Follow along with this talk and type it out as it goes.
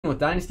with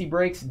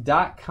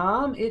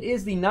DynastyBreaks.com. It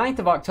is the 9th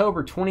of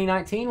October,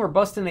 2019. We're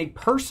busting a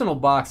personal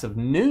box of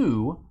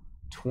new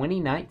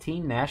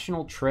 2019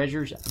 National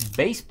Treasures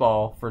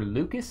Baseball for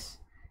Lucas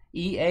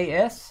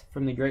EAS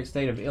from the great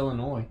state of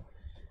Illinois.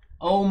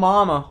 Oh,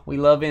 mama, we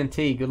love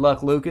NT. Good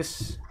luck,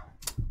 Lucas.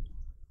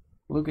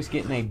 Lucas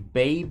getting a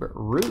Babe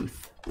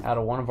Ruth out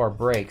of one of our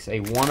breaks, a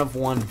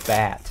 1-of-1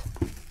 bat.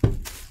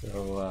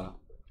 So,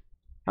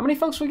 how many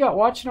folks we got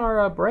watching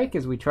our break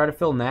as we try to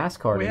fill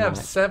NASCAR We tonight? have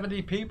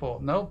 70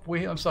 people. Nope,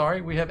 I'm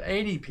sorry. We have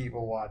 80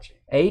 people watching.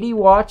 80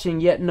 watching,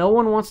 yet no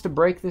one wants to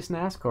break this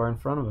NASCAR in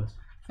front of us.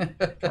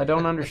 I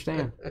don't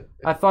understand.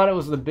 I thought it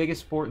was the biggest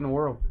sport in the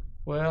world.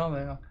 Well,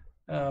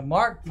 now,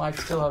 Mark might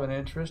still have an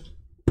interest.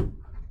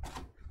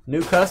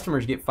 New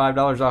customers get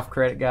 $5 off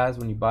credit, guys,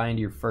 when you buy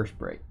into your first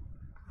break.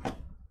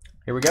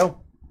 Here we go.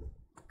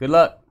 Good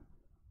luck.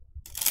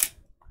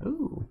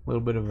 Ooh, a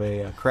little bit of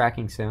a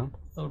cracking sound.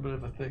 A little bit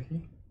of a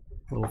thickie.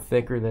 A little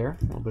thicker there.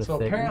 A little bit So of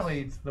thickness.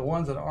 apparently the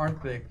ones that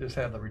aren't thick just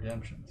have the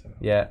redemption. So.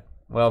 Yeah.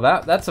 Well,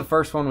 that's the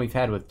first one we've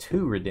had with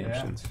 2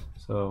 redemptions. Yeah.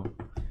 So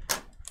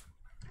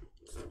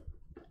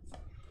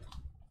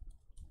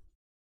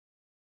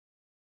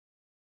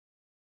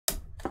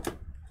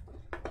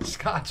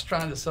Scott's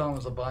trying to sell them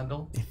as a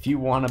bundle. If you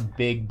want to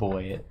big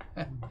boy it.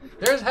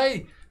 There's,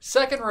 hey,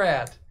 second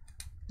rat.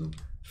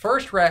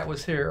 First rat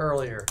was here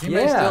earlier. He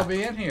may still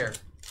be in here.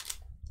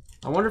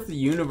 I wonder if the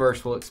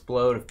universe will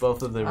explode if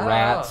both of the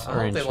rats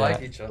are in chat. I hope they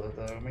like each other,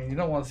 though. I mean, you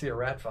don't want to see a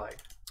rat fight.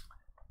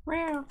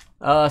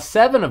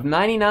 7 of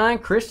 99,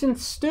 Christian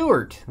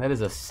Stewart. That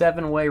is a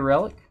 7-way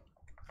relic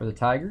for the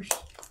Tigers.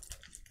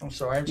 I'm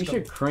sorry. You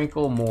should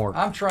crinkle more.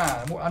 I'm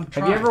trying.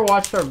 Have you ever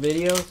watched our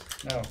videos?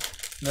 No,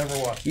 never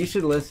watched. You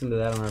should listen to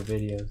that on our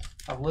videos.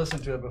 I've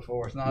listened to it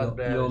before. It's not as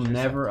bad. You'll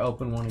never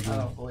open one again. I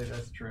don't believe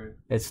that's true.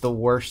 It's the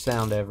worst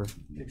sound ever.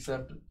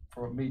 Except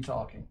for me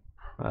talking.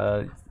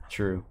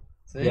 True.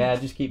 See? Yeah,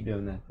 just keep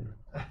doing that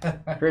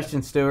then.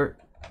 Christian Stewart.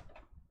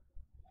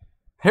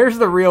 Here's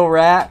the real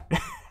rat.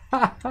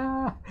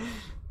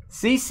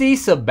 CC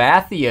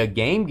Sabathia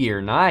Game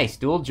Gear. Nice.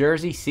 Dual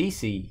jersey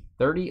CC.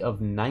 30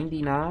 of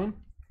 99.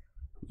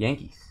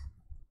 Yankees.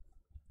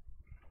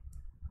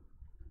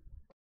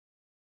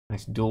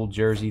 Nice dual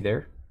jersey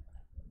there.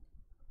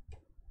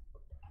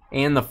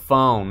 And the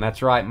phone.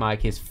 That's right,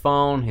 Mike. His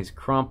phone, his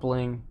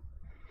crumpling.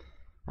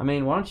 I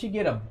mean, why don't you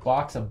get a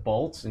box of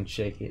bolts and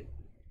shake it?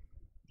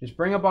 Just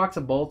bring a box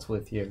of bolts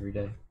with you every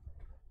day.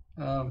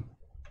 Yeah,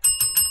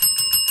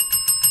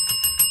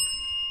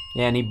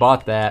 and he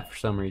bought that for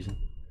some reason.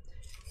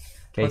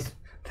 Okay.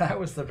 That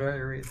was the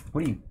very reason.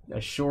 What are you,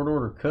 a short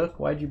order cook?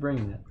 Why'd you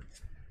bring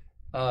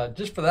that?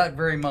 Just for that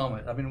very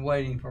moment. I've been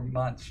waiting for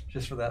months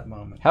just for that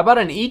moment. How about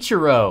an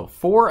Ichiro?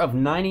 4 of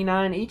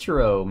 99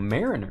 Ichiro.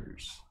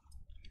 Mariners.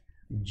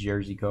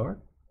 Jersey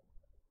card.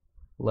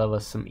 Love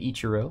us some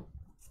Ichiro.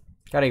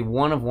 Got a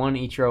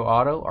 1-of-1 Ichiro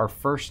auto. Our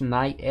first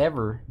night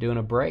ever doing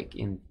a break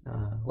in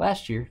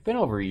last year. It's been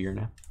over a year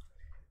now.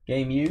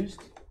 Game used.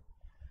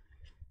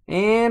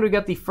 And we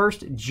got the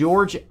first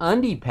George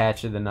Undy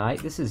patch of the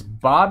night. This is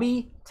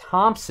Bobby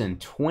Thompson,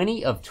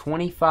 20 of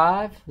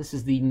 25. This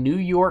is the New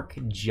York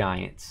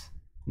Giants.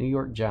 New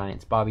York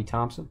Giants, Bobby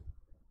Thompson.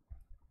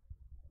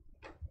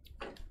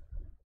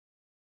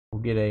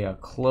 We'll get a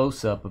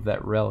close-up of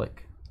that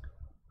relic.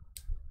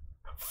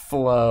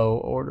 Flow,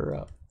 order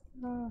up.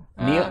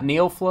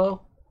 Neil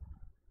Flow?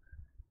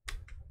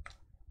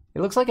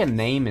 It looks like a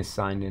name is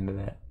signed into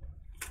that.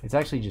 It's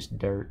actually just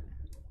dirt.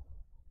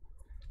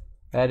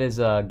 That is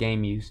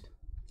game used.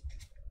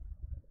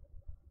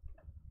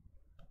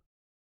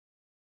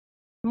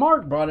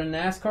 Mark brought a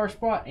NASCAR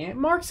spot, and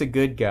Mark's a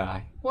good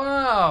guy.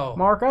 Wow.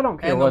 Mark, I don't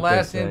care what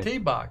they say. And the last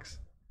NT box.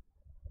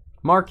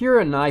 Mark, you're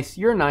a nice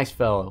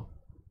fellow.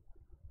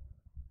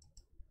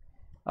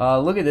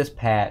 Look at this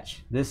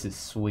patch. This is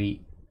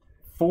sweet.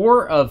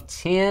 4 of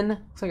 10.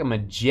 Looks like a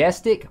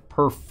majestic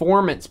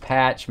performance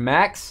patch.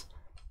 Max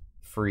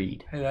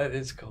Fried. Hey, that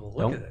is cool.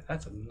 Look at that.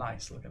 That's a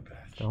nice looking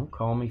patch. Don't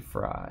call me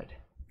fried.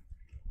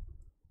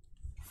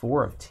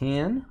 4 of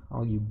 10.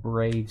 All you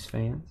Braves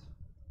fans.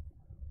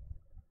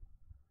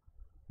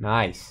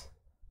 Nice.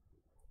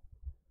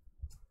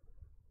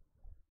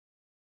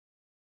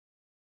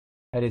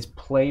 That is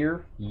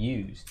player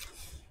used.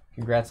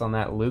 Congrats on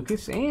that,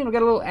 Lucas. And we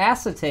got a little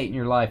acetate in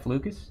your life,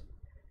 Lucas.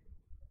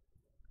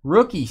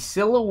 Rookie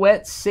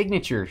Silhouette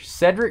Signature,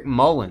 Cedric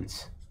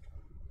Mullins.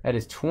 That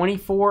is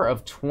 24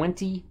 of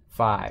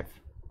 25.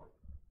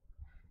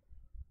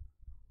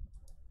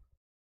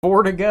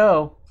 4 to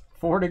go.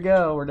 4 to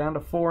go. We're down to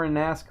 4 in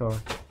NASCAR.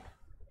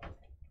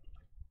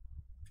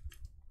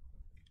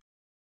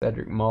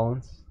 Cedric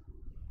Mullins.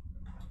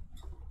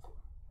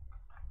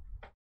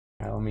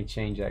 All right, let me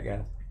change that,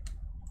 guys.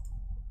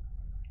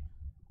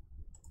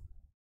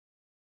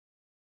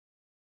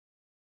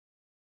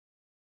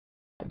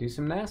 Do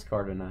some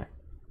NASCAR tonight.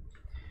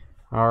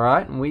 All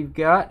right, and we've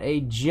got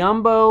a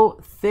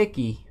Jumbo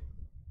Thickie.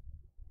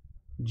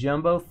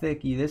 Jumbo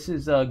Thickie. This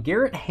is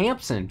Garrett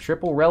Hampson,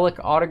 triple relic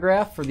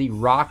autograph for the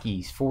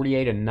Rockies,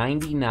 48 of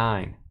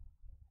 99.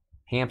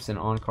 Hampson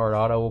on-card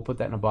auto. We'll put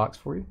that in a box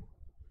for you.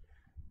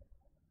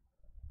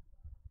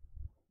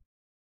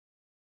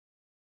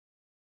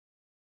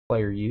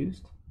 Player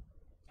used.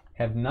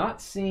 Have not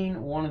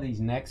seen one of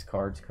these next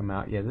cards come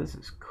out yet. This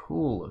is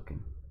cool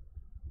looking.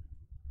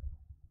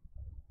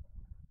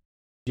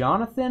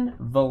 Jonathan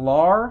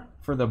Villar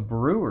for the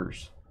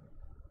Brewers.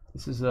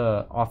 This is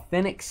a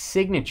authentic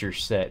signature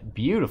set.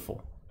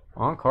 Beautiful.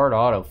 On-card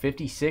auto.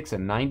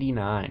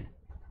 56/99.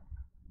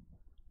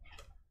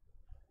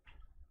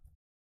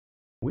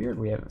 Weird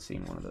we haven't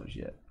seen one of those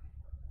yet.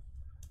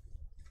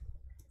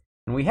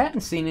 And we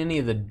hadn't seen any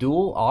of the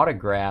dual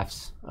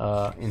autographs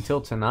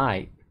until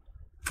tonight.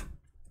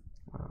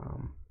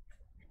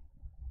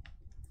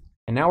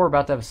 And now we're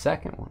about to have a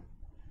second one.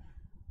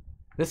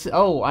 This is,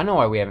 oh, I know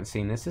why we haven't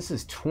seen this. This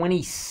is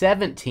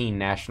 2017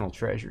 National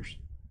Treasures.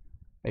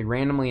 They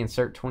randomly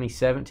insert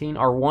 2017.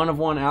 Our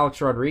one-of-one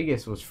Alex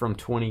Rodriguez was from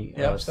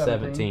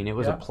 2017. It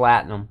was a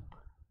platinum.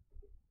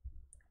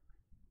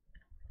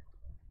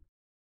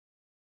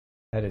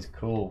 That is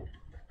cool.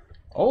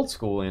 Old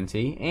school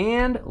NT.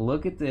 And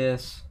look at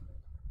this.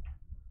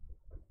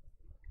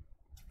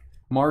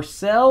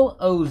 Marcell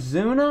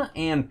Ozuna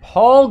and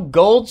Paul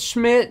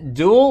Goldschmidt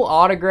dual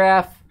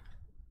autograph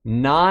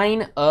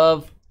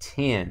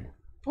 9/10.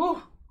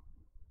 Woo.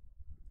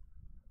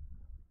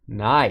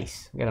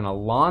 Nice. We got an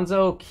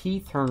Alonso,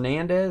 Keith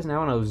Hernandez,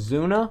 now an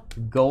Ozuna,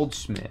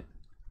 Goldschmidt.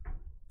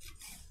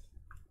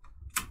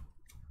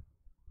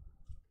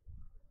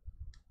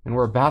 And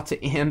we're about to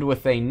end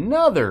with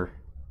another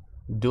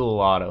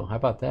dual auto. How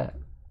about that?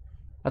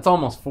 That's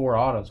almost 4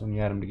 autos when you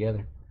add them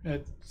together.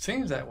 It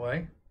seems that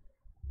way.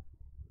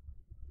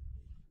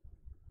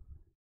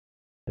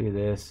 Look at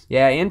this.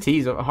 Yeah,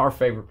 NT's our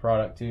favorite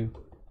product too.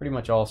 Pretty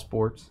much all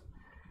sports.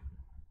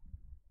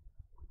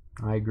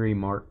 I agree,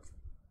 Mark.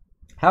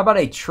 How about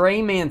a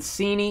Trey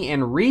Mancini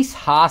and Reese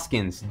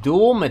Hoskins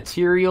dual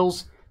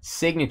materials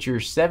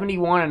signatures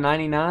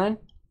 71/99?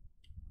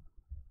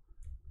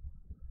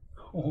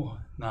 Oh,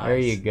 nice. There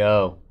you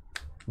go.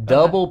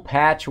 Double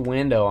patch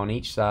window on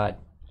each side.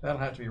 That'll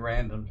have to be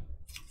random.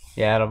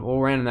 Yeah, we'll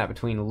random that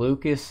between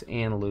Lucas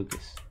and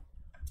Lucas.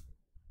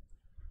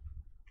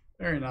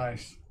 Very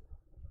nice.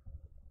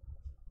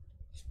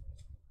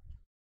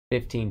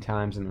 15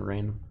 times in the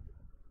random.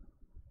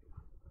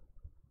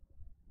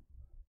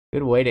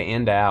 Good way to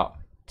end out.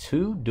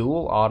 2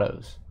 dual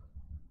autos.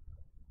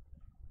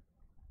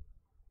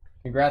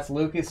 Congrats,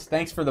 Lucas.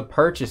 Thanks for the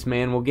purchase,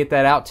 man. We'll get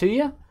that out to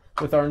you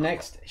with our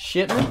next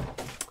shipment.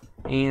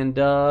 And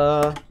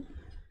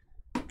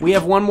we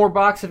have one more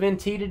box of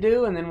NT to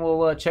do, and then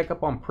we'll check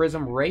up on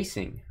Prism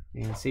Racing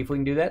and see if we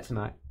can do that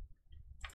tonight.